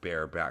 or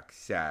bareback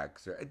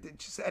sex, or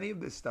just any of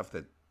this stuff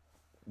that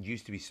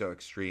used to be so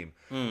extreme?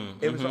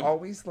 It was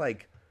always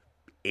like,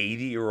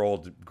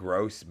 80-year-old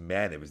gross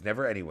men. It was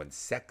never anyone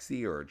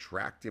sexy or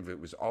attractive. It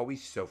was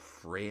always so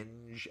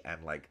fringe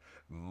and like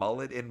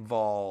mullet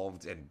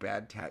involved and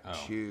bad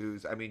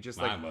tattoos. I mean, just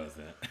like Mine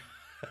wasn't.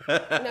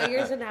 No,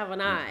 yours didn't have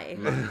an eye.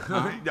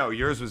 no,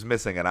 yours was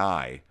missing an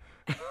eye.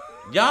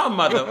 Y'all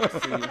mother.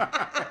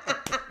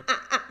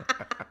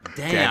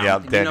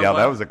 Damn. Danielle,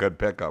 that was a good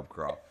pickup,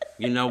 Crawl.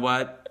 You know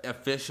what?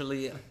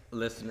 Officially,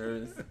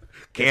 listeners,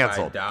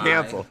 Canceled.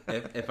 Canceled.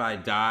 If I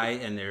die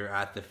and they're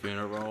at the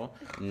funeral,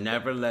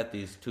 never let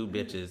these two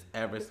bitches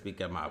ever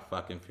speak at my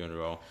fucking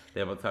funeral.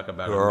 They will talk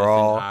about a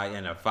missing eye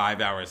in a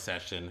 5-hour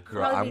session.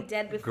 Probably be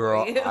dead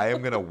before you. I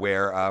am gonna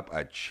wear up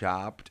a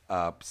chopped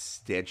up,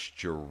 stitched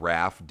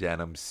giraffe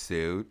denim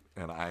suit,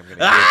 and I'm gonna give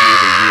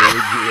you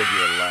the eulogy of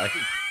your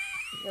life.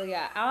 Oh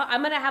yeah,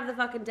 I'm gonna have the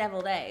fucking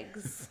deviled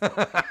eggs.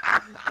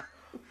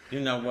 You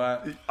know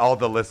what? All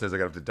the listeners are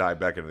going to have to dive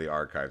back into the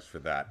archives for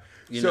that.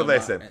 So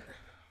listen,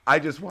 I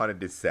just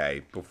wanted to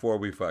say, before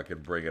we fucking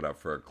bring it up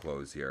for a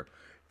close here,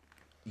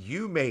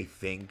 you may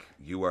think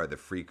you are the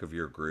freak of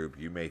your group.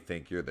 You may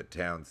think you're the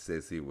town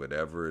sissy,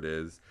 whatever it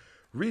is.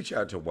 Reach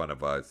out to one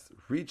of us.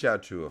 Reach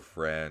out to a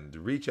friend.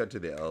 Reach out to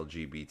the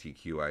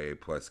LGBTQIA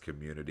plus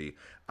community.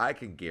 I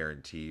can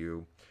guarantee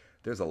you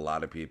there's a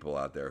lot of people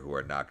out there who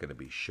are not going to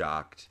be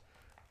shocked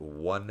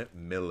 1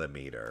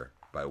 millimeter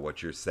by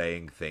what you're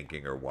saying,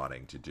 thinking, or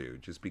wanting to do.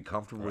 Just be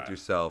comfortable with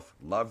yourself.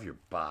 Love your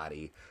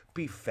body.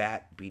 Be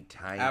fat. Be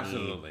tiny.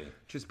 Absolutely.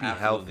 Just be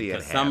healthy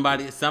and happy.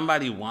 happy.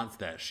 Somebody wants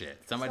that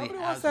shit. Somebody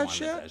has wanted that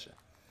shit.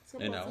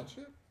 Somebody wants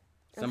that shit.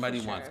 Somebody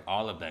for wants sure.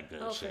 all of that good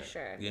Oh, shit. for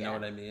sure. You know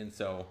what I mean?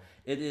 So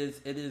it is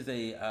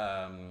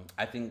a.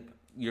 I think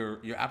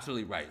you're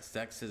absolutely right.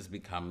 Sex has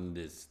become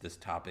this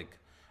topic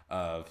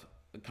of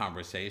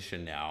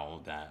conversation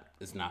now that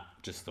it's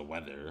not just the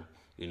weather.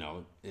 You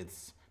know,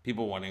 it's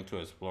people wanting to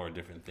explore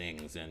different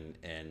things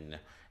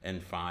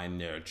and find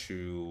their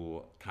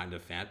true kind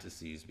of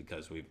fantasies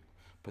because we've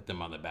put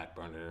them on the back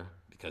burner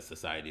because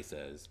society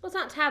says. Well, it's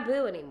not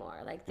taboo anymore.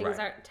 Like, things Right.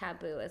 aren't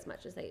taboo as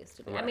much as they used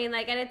to be. Right. I mean,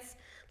 like, and it's,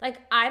 like,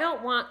 I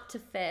don't want to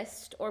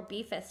fist or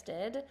be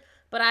fisted,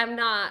 but I'm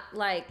not,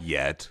 like...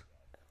 Yet.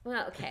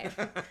 Well, okay.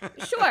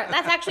 Sure,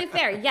 that's actually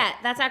fair. Yeah,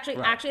 that's actually,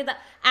 Right.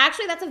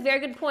 actually, that's a very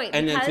good point.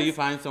 And because, until you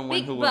find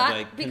someone who was,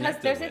 like, because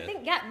connected there's a with.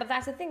 thing, yeah, but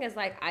that's the thing is,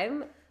 like,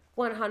 I'm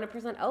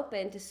 100%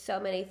 open to so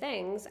many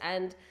things,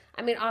 and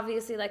I mean,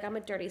 obviously, like, I'm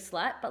a dirty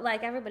slut, but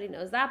like everybody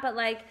knows that. But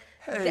like,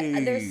 but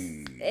there's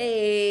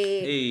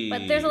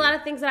a lot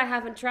of things that I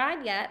haven't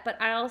tried yet.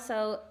 But I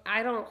also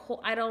I don't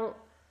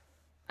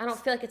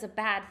feel like it's a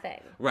bad thing.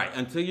 Right,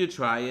 until you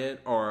try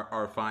it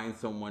or find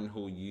someone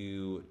who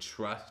you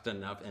trust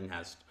enough and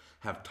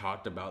have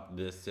talked about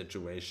this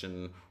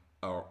situation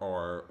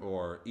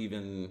or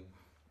even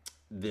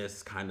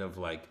this kind of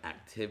like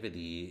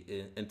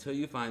activity, until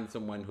you find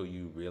someone who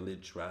you really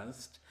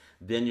trust,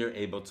 then you're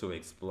able to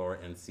explore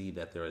and see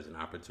that there is an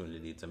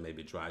opportunity to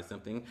maybe try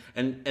something.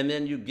 And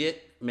then you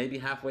get maybe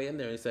halfway in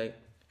there and say,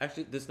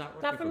 actually, this is not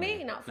working Not for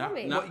me, not for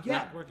me. Not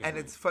Yeah, working and for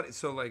it's funny.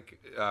 So like,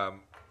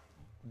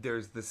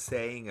 there's the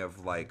saying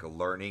of like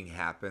learning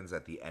happens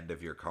at the end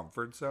of your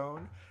comfort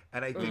zone,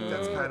 and I think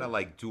that's kind of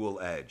like dual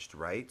edged,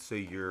 right? So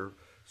you're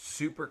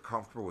super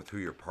comfortable with who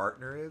your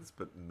partner is,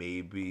 but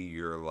maybe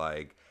you're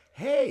like,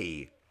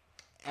 hey,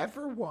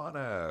 ever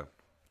wanna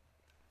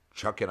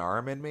chuck an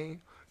arm in me?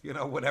 You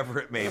know, whatever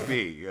it may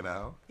be, you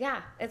know?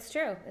 Yeah, it's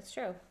true. It's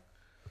true.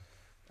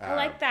 I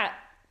like that.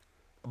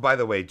 By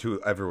the way,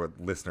 to everyone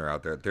listener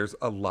out there, there's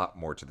a lot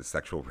more to the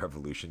sexual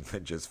revolution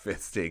than just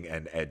fisting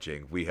and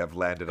edging. We have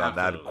landed on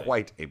Absolutely. that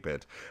quite a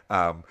bit.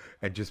 And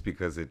just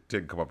because it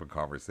didn't come up in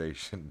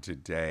conversation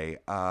today,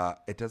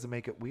 it doesn't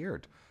make it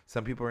weird.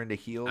 Some people are into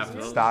heels and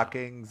Absolutely.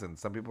 stockings, and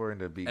some people are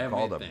into being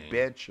called a Everything.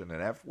 bitch and an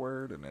F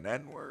word and an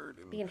N word.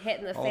 And Being hit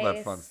in the all face.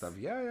 that fun stuff.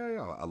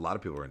 Yeah. A lot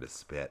of people are into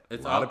spit.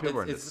 It's A lot all- of people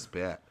are into it's-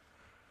 spit.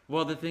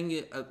 Well, the thing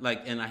is,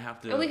 like, and I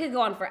have to. And we could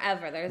go on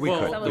forever. There's We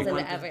could. someone's The into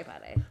one thing-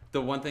 everybody.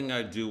 The one thing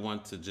I do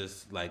want to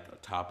just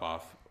like top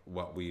off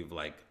what we've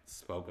like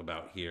spoke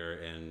about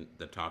here and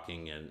the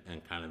talking and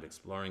kind of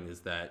exploring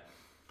is that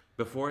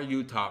before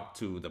you talk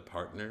to the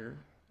partner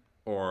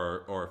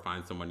or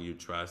find someone you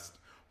trust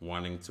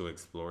wanting to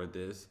explore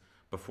this,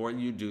 before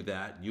you do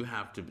that, you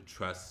have to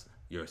trust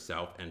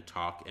yourself and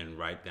talk and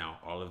write down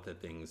all of the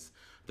things,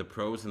 the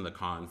pros and the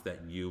cons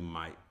that you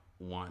might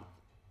want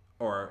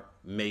or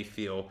may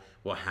feel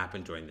will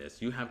happen during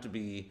this. You have to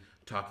be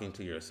talking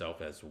to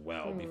yourself as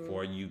well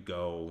before you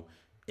go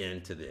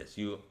into this.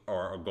 You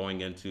are going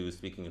into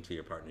speaking to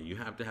your partner. You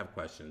have to have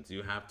questions.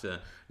 You have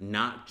to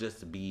not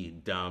just be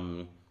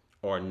dumb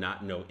or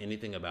not know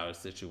anything about a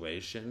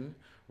situation,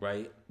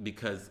 right?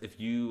 Because if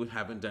you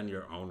haven't done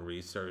your own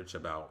research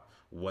about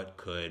what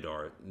could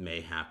or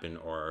may happen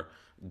or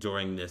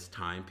during this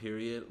time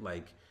period,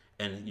 like,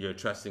 and you're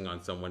trusting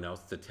on someone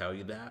else to tell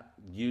you that,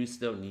 you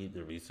still need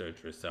to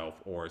research yourself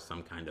or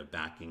some kind of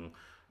backing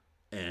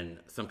and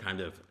some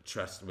kind of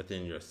trust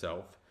within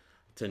yourself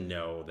to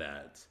know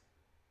that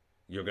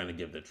you're going to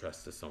give the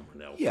trust to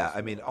someone else. Yeah, as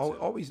I mean, well,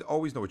 too.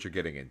 always know what you're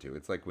getting into.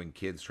 It's like when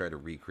kids try to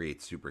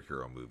recreate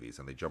superhero movies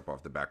and they jump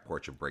off the back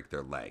porch and break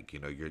their leg. You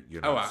know, you're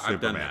not Superman.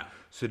 I've done that.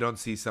 So don't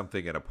see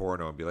something in a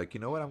porno and be like,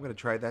 you know what, I'm going to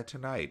try that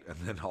tonight. And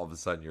then all of a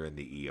sudden you're in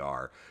the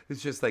ER.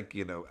 It's just like,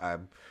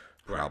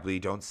 probably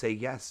don't say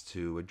yes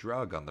to a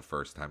drug on the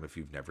first time if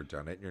you've never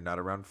done it and you're not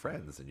around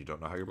friends and you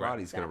don't know how your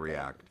body's going to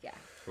react. Yeah.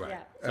 Right.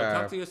 Yeah. So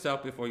talk to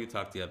yourself before you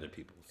talk to other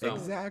people. So,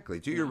 Exactly.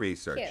 Do your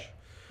research.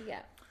 Cute. Yeah.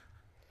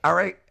 All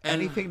right.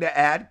 Anything to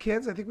add,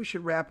 kids? I think we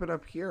should wrap it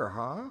up here,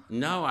 huh?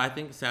 No, I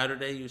think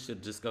Saturday you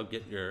should just go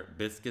get your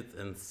biscuits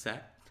and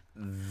sect.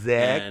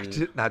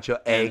 Zect, not your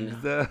eggs.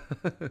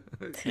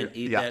 And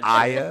eat your that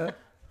aya.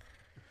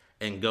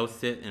 And go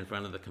sit in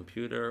front of the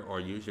computer or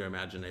use your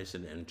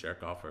imagination and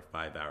jerk off for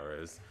 5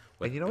 hours.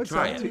 And you know what?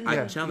 Try it. Yeah,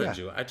 I challenge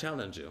yeah. you. I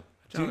challenge you.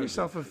 Do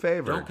yourself a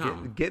favor. Don't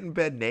come. Get in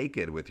bed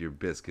naked with your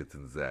biscuits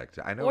and Zect.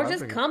 I know. Or I've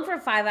just been- come for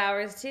 5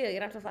 hours too. You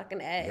don't have to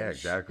fucking edge. Yeah,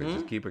 exactly.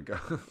 Just keep it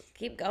going.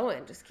 Keep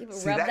going. Just keep it.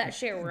 See, Rub that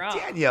shit raw.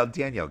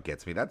 Danielle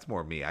gets me. That's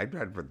more me. I'd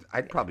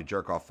probably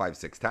jerk off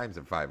 5-6 times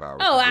in 5 hours.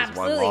 Oh, with this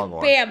one absolutely. long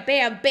one. Bam,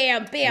 bam,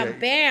 bam, bam,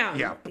 bam.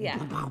 Yeah. Yeah.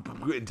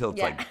 Until it's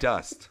Yeah. like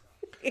dust.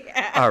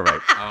 Yeah. All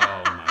right.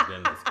 Oh my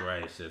goodness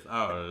gracious!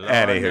 Oh Lord.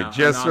 Anywho, Now,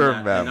 just and on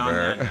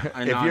remember, that,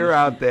 and if on you're that-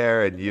 out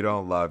there and you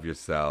don't love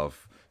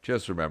yourself,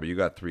 just remember you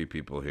got 3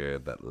 people here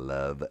that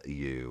love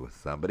you.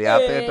 Somebody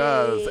out there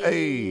does.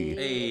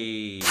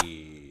 Hey.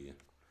 Hey.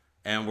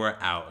 And we're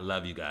out.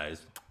 Love you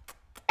guys.